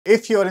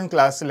If you're in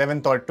class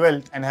 11th or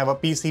 12th and have a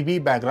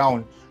PCB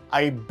background,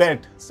 I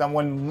bet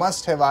someone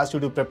must have asked you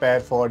to prepare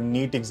for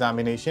NEET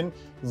examination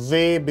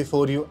way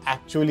before you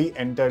actually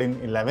entered in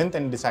 11th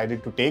and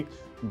decided to take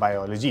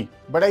biology.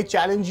 But I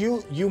challenge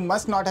you, you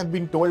must not have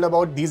been told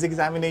about these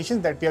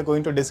examinations that we are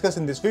going to discuss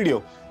in this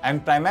video.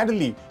 And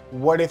primarily,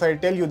 what if I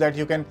tell you that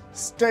you can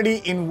study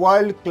in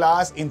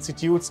world-class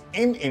institutes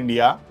in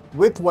India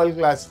with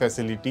world-class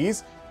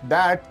facilities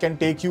that can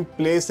take you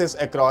places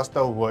across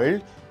the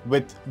world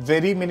with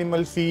very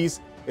minimal fees,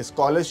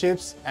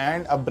 scholarships,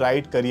 and a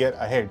bright career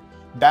ahead.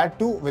 That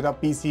too with a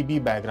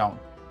PCB background.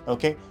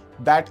 Okay,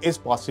 that is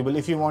possible.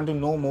 If you want to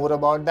know more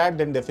about that,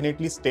 then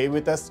definitely stay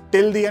with us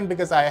till the end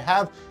because I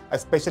have a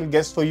special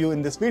guest for you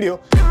in this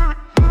video.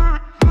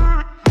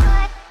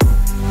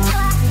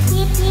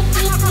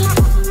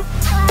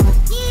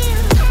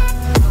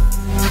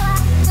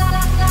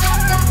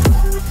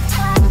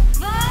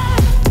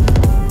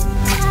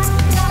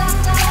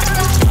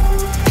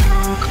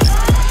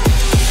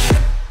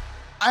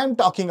 I am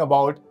talking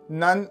about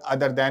none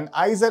other than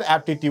IISER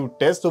aptitude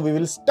test. So we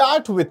will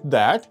start with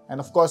that, and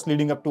of course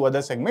leading up to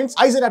other segments.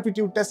 IISER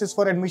aptitude test is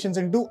for admissions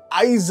into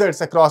IISERs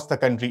across the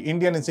country,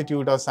 Indian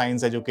Institute of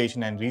Science,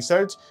 Education and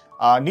Research.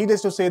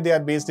 Needless to say, they are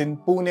based in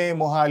Pune,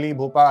 Mohali,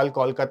 Bhopal,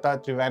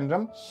 Kolkata,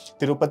 Trivandrum,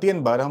 Tirupati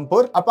and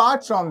Berhampur.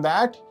 Apart from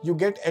that, you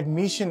get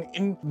admission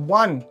in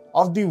one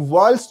of the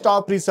world's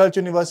top research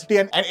university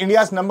and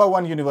India's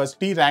 #1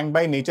 university ranked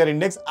by Nature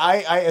Index,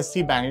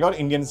 IISc Bangalore,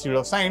 Indian Institute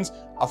of Science.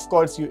 Of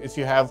course, if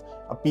you have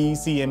a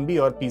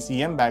PCMB or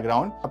PCM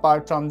background.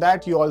 Apart from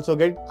that, you also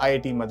get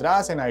IIT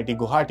Madras and IIT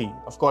Guwahati,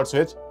 of course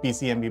with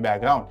PCMB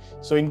background.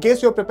 So in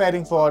case you're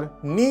preparing for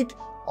NEET,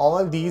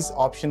 all these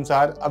options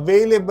are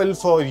available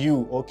for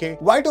you, okay?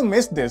 Why to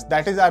miss this?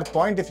 That is our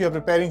point if you're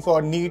preparing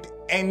for NEET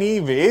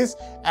anyways.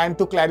 And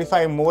to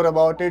clarify more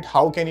about it,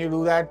 how can you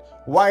do that?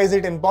 Why is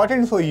it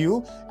important for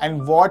you?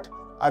 And what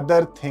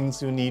other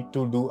things you need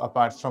to do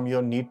apart from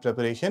your NEET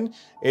preparation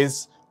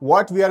is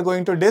what we are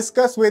going to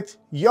discuss with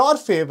your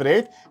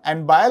favorite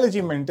and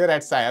biology mentor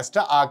at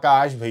SciAstra,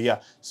 Akash Bhaiya.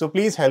 So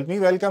please help me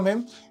welcome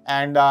him.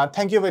 And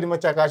thank you very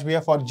much, Akash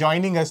Bhaiya, for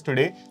joining us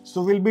today.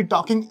 So we'll be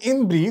talking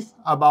in brief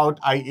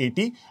about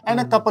IIT and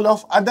a couple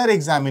of other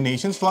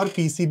examinations for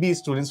PCB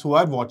students who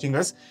are watching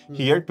us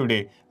here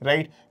today,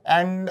 right?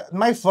 And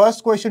my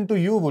first question to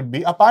you would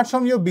be, apart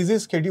from your busy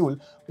schedule,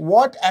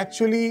 what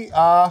actually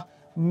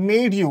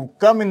made you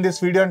come in this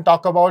video and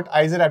talk about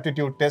IISER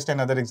aptitude test and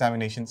other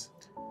examinations?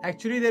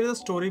 Actually, there is a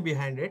story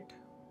behind it.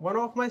 One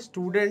of my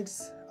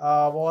students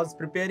was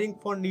preparing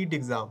for NEET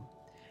exam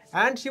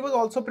and she was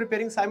also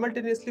preparing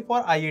simultaneously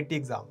for IIT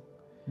exam.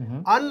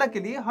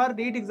 Unluckily, her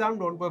NEET exam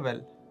don't go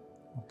well.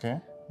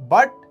 Okay.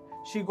 But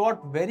she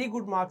got very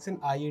good marks in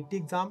IIT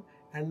exam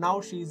and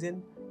now she is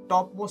in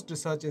topmost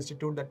research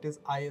institute, that is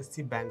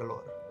IISc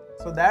Bangalore.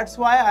 So that's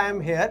why I am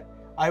here.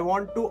 I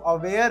want to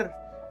aware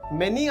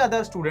many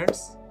other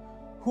students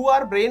who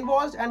are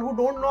brainwashed and who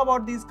don't know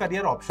about these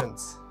career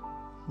options.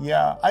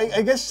 Yeah,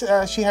 I guess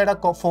she had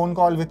a phone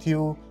call with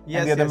you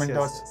and the other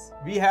mentors. Yes.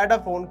 We had a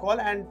phone call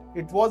and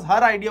it was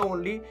her idea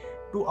only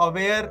to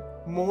aware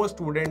more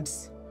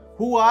students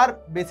who are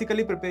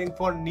basically preparing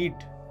for NEET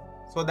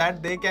so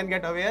that they can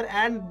get aware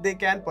and they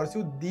can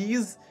pursue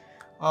these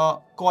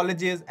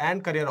colleges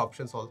and career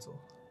options also.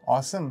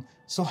 Awesome.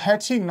 So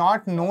had she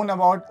not known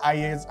about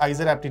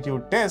IISER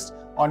aptitude test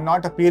or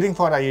not appearing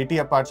for IIT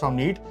apart from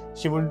NEET,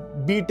 she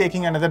would be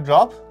taking another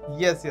drop?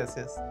 Yes.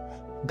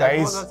 That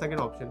was our second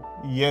option.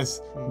 Yes,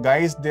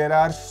 guys, there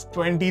are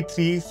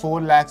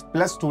 4 lakhs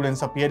plus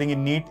students appearing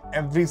in NEET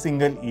every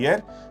single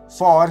year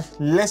for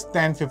less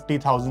than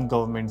 50,000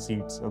 government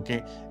seats,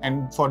 okay?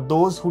 And for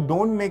those who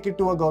don't make it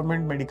to a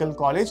government medical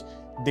college,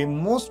 they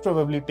most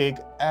probably take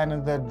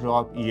another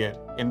drop year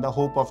in the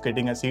hope of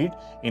getting a seat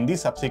in the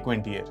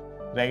subsequent year,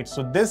 right?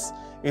 So this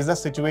is a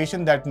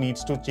situation that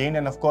needs to change,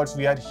 and of course,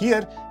 we are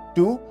here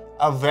to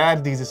aware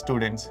these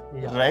students,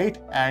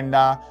 right? And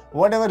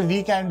whatever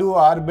we can do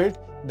our bit,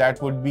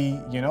 that would be,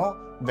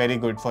 very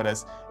good for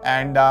us.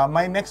 And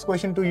my next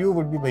question to you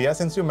would be, Bhaiya,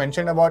 since you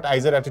mentioned about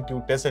IISER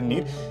aptitude test and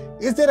NEET,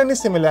 is there any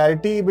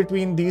similarity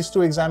between these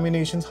two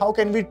examinations? How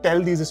can we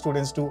tell these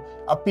students to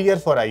appear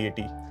for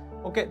IIT?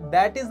 Okay,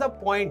 that is the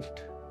point.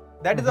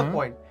 That is the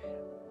point.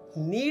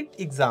 NEET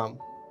exam,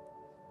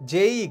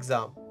 JEE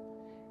exam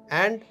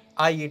and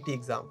IIT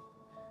exam.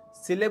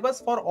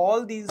 Syllabus for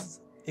all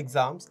these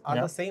exams are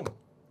the same.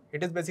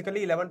 It is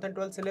basically 11th and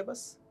 12th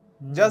syllabus.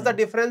 Just the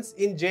difference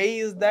in JEE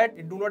is that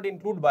it do not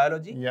include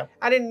biology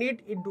and in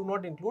NEET it do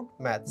not include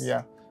maths.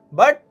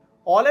 But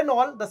all in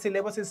all, the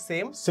syllabus is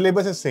same.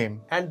 Syllabus is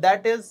same. And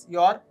that is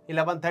your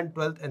 11th and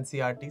 12th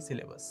NCERT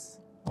syllabus.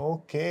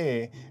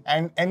 Okay.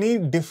 And any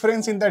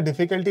difference in the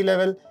difficulty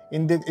level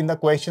in the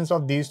questions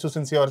of these two,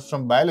 since you are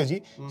from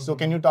biology? So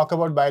can you talk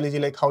about biology,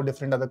 like how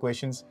different are the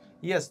questions?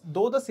 Yes,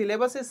 though the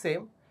syllabus is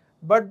same,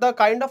 but the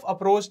kind of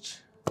approach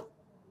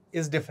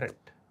is different.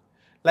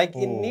 Like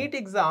in NEET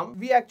exam,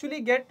 we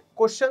actually get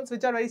questions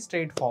which are very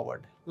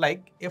straightforward.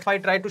 Like if I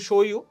try to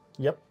show you,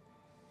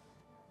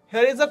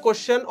 Here is a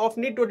question of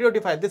NEET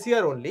 2025, this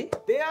year only.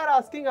 They are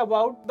asking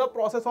about the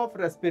process of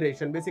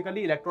respiration,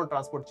 basically electron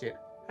transport chain.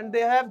 And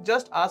they have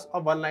just asked a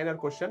one-liner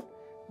question.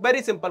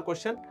 Very simple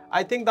question.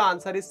 I think the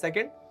answer is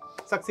second,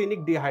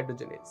 succinic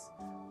dehydrogenase.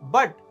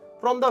 But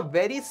from the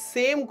very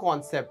same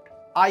concept,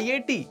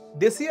 IIT,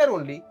 this year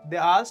only, they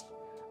asked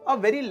a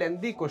very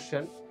lengthy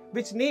question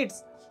which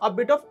needs a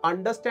bit of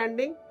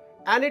understanding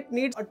and it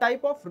needs a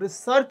type of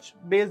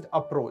research-based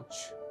approach.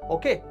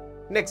 Okay,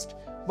 next.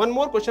 One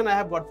more question I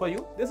have got for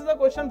you. This is a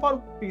question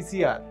for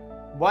PCR.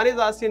 One is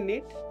asked in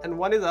NEET and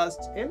one is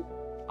asked in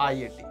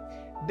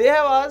IIT. They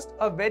have asked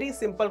a very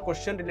simple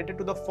question related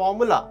to the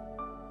formula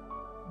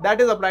that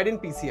is applied in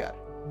PCR.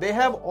 They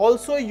have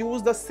also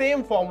used the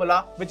same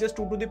formula which is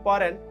 2 to the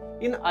power n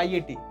in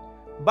IIT.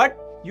 But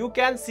you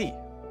can see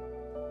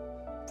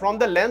from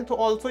the length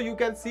also you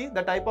can see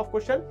the type of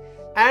question,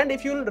 and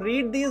if you will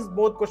read these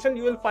both questions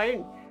you will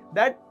find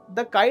that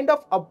the kind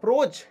of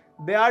approach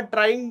they are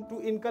trying to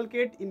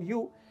inculcate in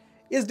you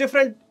is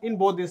different in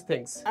both these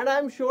things. And I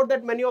am sure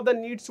that many of the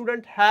NEET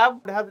students have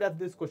left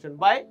this question.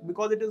 Why?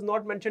 Because it is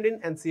not mentioned in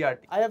NCERT.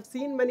 I have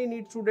seen many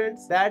NEET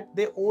students that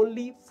they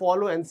only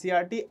follow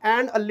NCERT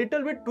and a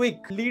little bit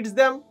tweak leads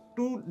them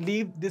to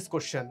leave this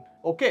question.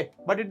 Okay,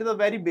 but it is a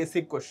very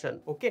basic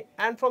question. Okay,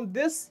 and from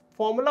this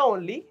formula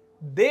only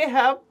they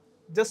have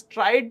just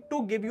tried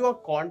to give you a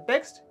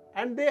context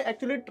and they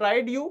actually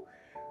tried you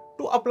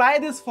to apply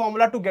this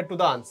formula to get to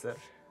the answer.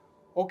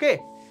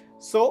 Okay,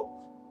 so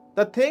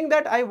the thing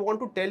that I want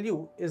to tell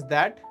you is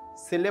that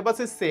syllabus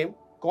is same,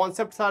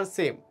 concepts are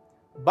same,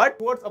 but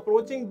towards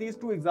approaching these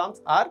two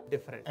exams are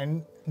different.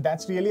 And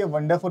that's really a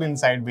wonderful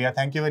insight, Bhaiya.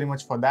 Thank you very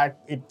much for that.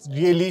 It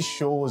really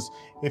shows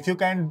if you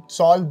can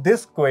solve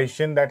this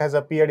question that has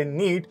appeared in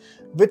NEET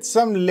with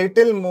some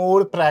little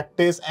more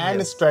practice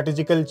and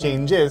strategical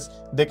changes,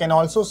 they can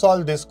also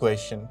solve this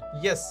question.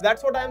 Yes,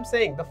 that's what I am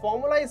saying. The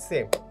formula is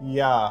same.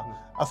 Yeah.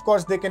 Of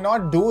course, they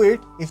cannot do it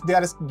if they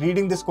are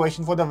reading this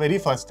question for the very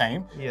first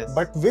time. Yes.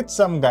 But with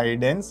some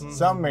guidance,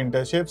 some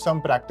mentorship,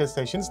 some practice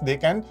sessions, they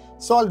can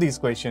solve these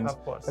questions.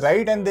 Of course.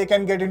 Right? And they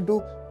can get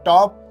into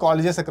top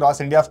colleges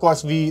across India. Of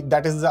course,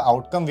 that is the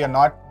outcome we are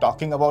not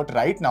talking about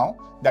right now.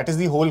 That is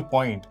the whole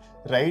point.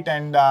 Right?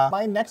 And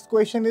my next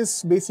question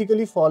is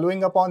basically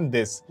following up on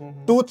this.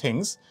 Two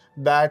things.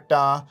 That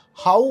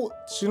how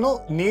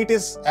NEET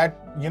is at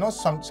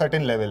some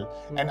certain level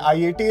and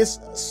IIT is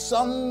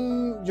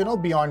some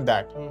beyond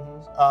that,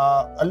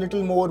 a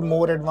little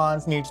more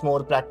advanced, needs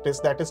more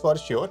practice, that is for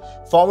sure.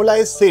 Formula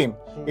is same.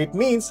 It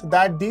means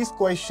that these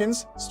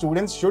questions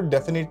students should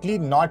definitely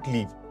not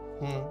leave.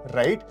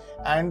 Right?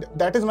 And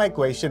that is my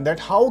question, that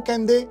how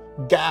can they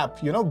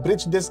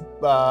bridge this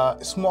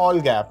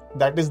small gap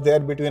that is there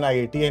between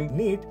IIT and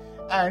NEET.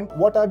 And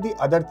what are the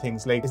other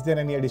things? Like, is there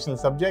any additional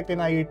subject in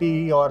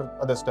IIT or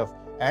other stuff?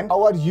 And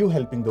how are you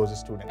helping those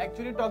students?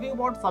 Actually, talking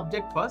about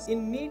subject first,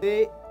 in NEET,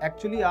 they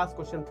actually ask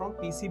question from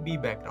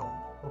PCB background.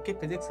 Okay,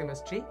 physics,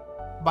 chemistry,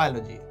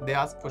 biology. They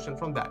ask question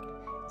from that.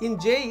 In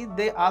JEE,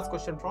 they ask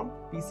question from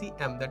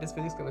PCM, that is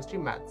physics, chemistry,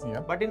 maths. Yeah.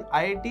 But in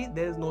IIT,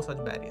 there is no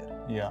such barrier.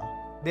 Yeah.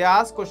 They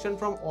ask question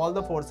from all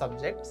the 4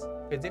 subjects,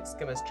 physics,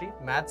 chemistry,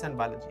 maths and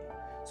biology.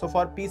 So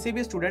for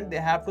PCB student, they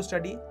have to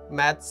study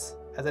maths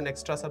as an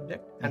extra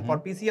subject, and for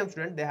PCM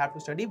student they have to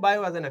study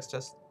bio as an extra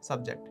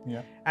subject.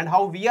 And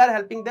how we are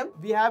helping them,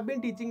 we have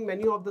been teaching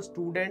many of the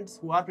students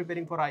who are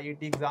preparing for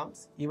IIT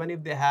exams, even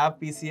if they have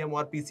PCM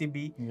or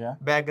PCB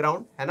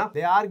background,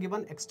 they are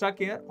given extra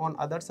care on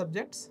other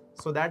subjects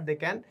so that they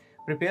can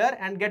prepare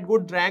and get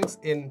good ranks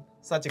in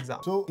such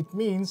exams. So it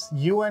means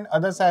you and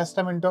other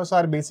SciAstra mentors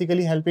are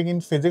basically helping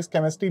in physics,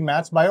 chemistry,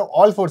 maths, bio,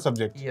 all 4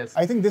 subjects. Yes.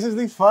 I think this is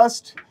the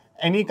first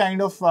any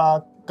kind of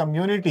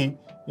community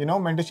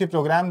mentorship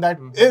program that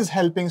is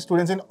helping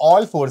students in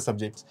all 4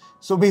 subjects.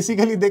 So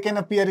basically they can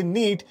appear in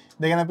NEET,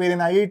 they can appear in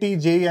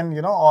IIT, JEE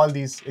and all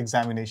these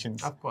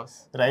examinations. Of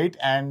course. Right?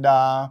 And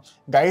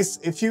guys,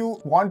 if you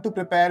want to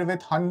prepare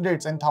with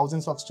hundreds and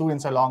thousands of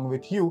students along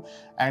with you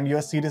and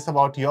you're serious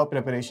about your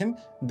preparation,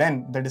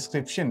 then the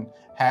description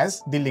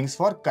has the links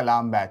for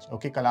Kalam batch.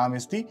 Okay, Kalam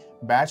is the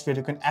batch where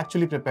you can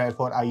actually prepare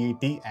for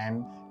IIT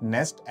and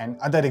NEST and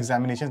other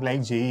examinations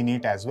like JEE,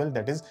 NEET as well.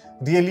 That is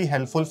really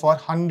helpful for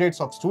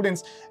hundreds of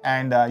students,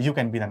 and you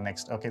can be the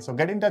next. Okay, so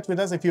get in touch with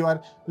us if you are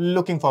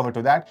looking forward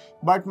to that.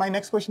 But my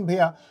next question,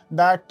 Bhaiya,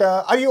 that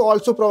are you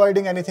also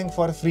providing anything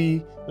for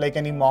free, like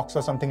any mocks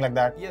or something like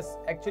that? Yes,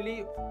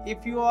 actually,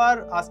 if you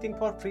are asking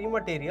for free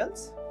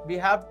materials, we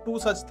have 2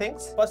 such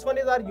things. First one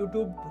is our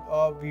YouTube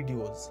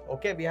videos.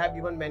 Okay, we have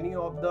given many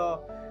of the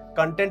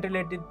content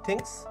related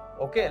things.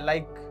 Okay,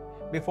 like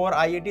before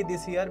IIT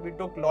this year, we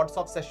took lots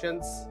of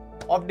sessions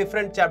of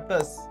different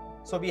chapters.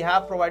 So we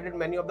have provided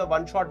many of the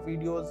one-shot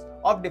videos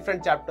of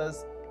different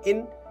chapters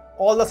in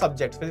all the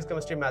subjects, physics,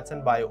 chemistry, maths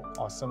and bio.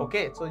 Awesome.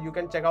 Okay, so you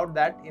can check out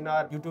that in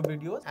our YouTube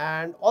videos.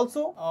 And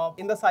also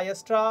in the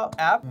SciAstra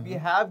app, we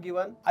have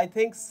given, I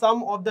think,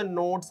 some of the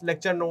notes,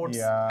 lecture notes,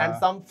 and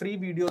some free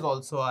videos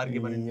also are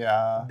given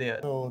there.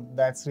 So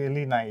that's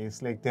really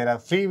nice. Like there are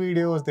free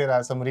videos, there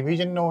are some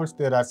revision notes,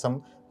 there are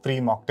some free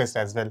mock test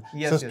as well.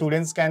 Yes, so yes.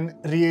 students can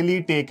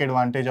really take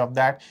advantage of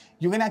that.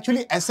 You can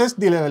actually assess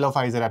the level of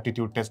IISER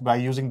aptitude test by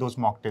using those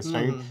mock tests,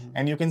 right?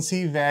 And you can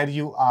see where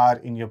you are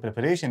in your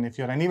preparation. If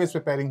you're anyways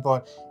preparing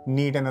for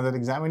NEET and other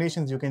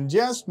examinations, you can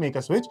just make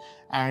a switch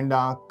and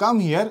come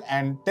here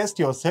and test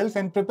yourself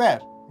and prepare.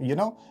 You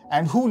know,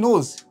 and who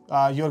knows,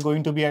 you're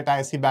going to be at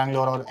IISc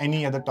Bangalore or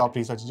any other top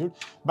research institute.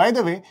 By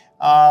the way,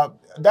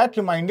 that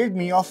reminded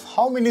me of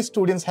how many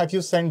students have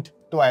you sent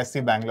to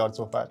IISc Bangalore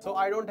so far? So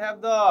I don't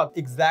have the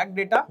exact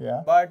data,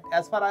 but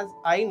as far as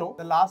I know,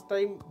 the last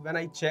time when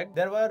I checked,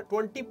 there were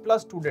 20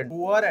 plus students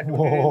who were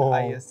admitted in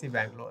IISc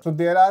Bangalore. So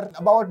there are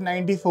about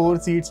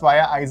 94 seats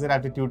via IISER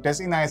aptitude test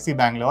in IISc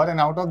Bangalore,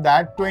 and out of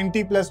that,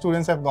 20 plus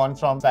students have gone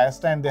from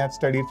SciAstra and they have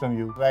studied from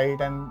you,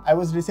 right? And I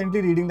was recently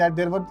reading that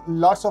there were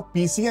lots of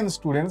PCM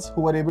students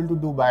who were able to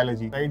do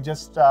biology, right?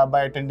 Just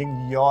by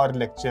attending your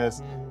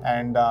lectures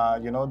and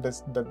you know,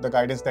 the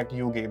guidance that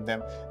you gave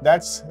them.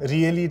 That's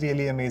really,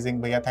 really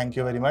amazing. Bhaiya, thank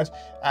you very much.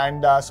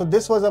 And so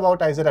this was about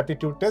IISER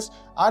aptitude test.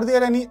 Are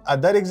there any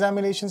other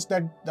examinations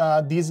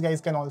that these guys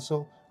can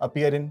also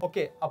appear in?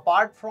 Okay,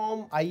 apart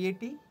from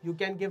IIT, you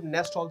can give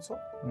NEST also,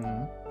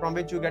 from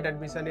which you get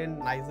admission in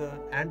NISER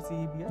and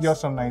CEBS. You're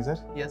from NISER?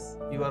 Yes,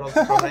 you are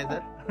also from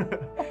NISER.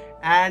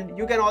 And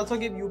you can also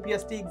give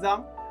UPST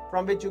exam,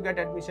 from which you get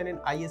admission in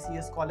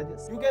IISc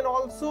colleges. You can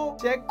also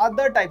check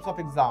other types of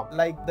exams,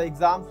 like the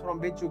exams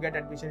from which you get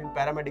admission in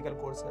paramedical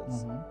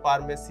courses,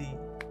 pharmacy,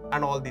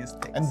 and all these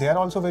things. And they are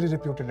also very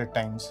reputed at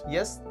times.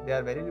 Yes, they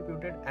are very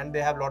reputed and they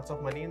have lots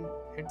of money in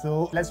it.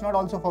 So let's not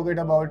also forget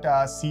about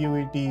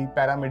CUET,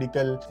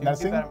 paramedical,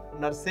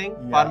 nursing,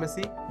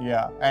 pharmacy.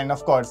 Yeah, and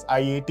of course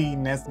IIT,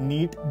 NEST,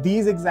 NEET.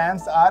 These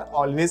exams are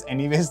always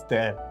anyways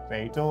there,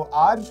 right? So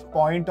our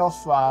point of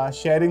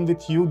sharing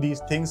with you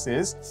these things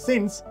is,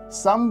 since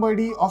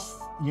somebody of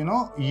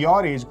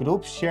your age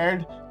group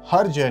shared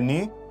her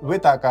journey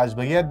with Akash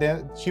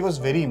Bhaiya, she was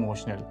very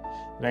emotional,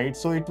 right?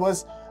 So it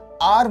was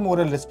our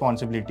moral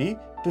responsibility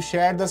to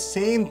share the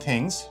same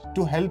things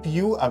to help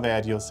you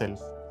aware yourself,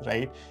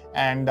 right?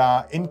 And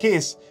in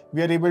case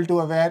we are able to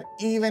aware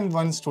even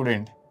one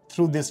student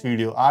through this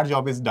video, our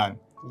job is done.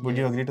 Would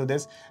you agree to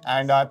this?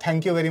 And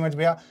thank you very much,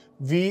 Bhaiya.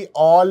 We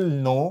all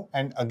know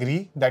and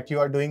agree that you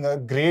are doing a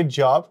great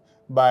job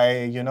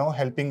by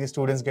helping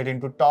students get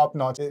into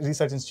top-notch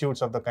research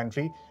institutes of the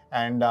country,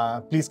 and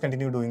please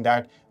continue doing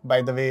that.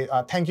 By the way,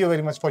 thank you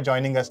very much for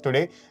joining us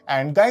today.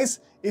 And guys,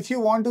 if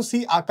you want to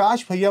see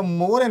Akash Bhaiya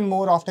more and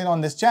more often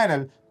on this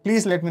channel,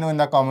 please let me know in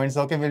the comments.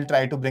 Okay, we'll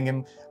try to bring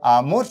him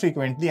more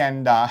frequently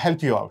and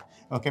help you out.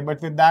 Okay,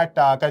 but with that,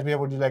 Akash Bhaiya,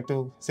 would you like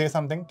to say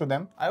something to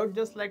them? I would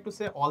just like to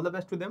say all the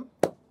best to them,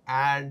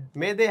 and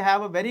may they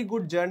have a very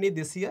good journey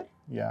this year.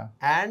 Yeah.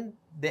 And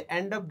they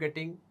end up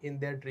getting in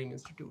their dream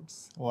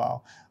institutes.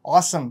 Wow.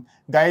 Awesome.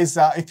 Guys,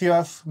 if you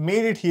have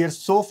made it here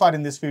so far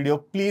in this video,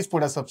 please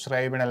put a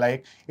subscribe and a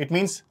like. It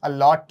means a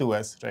lot to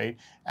us, right?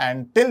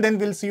 And till then,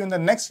 we'll see you in the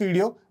next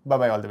video.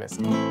 Bye-bye. All the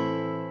best.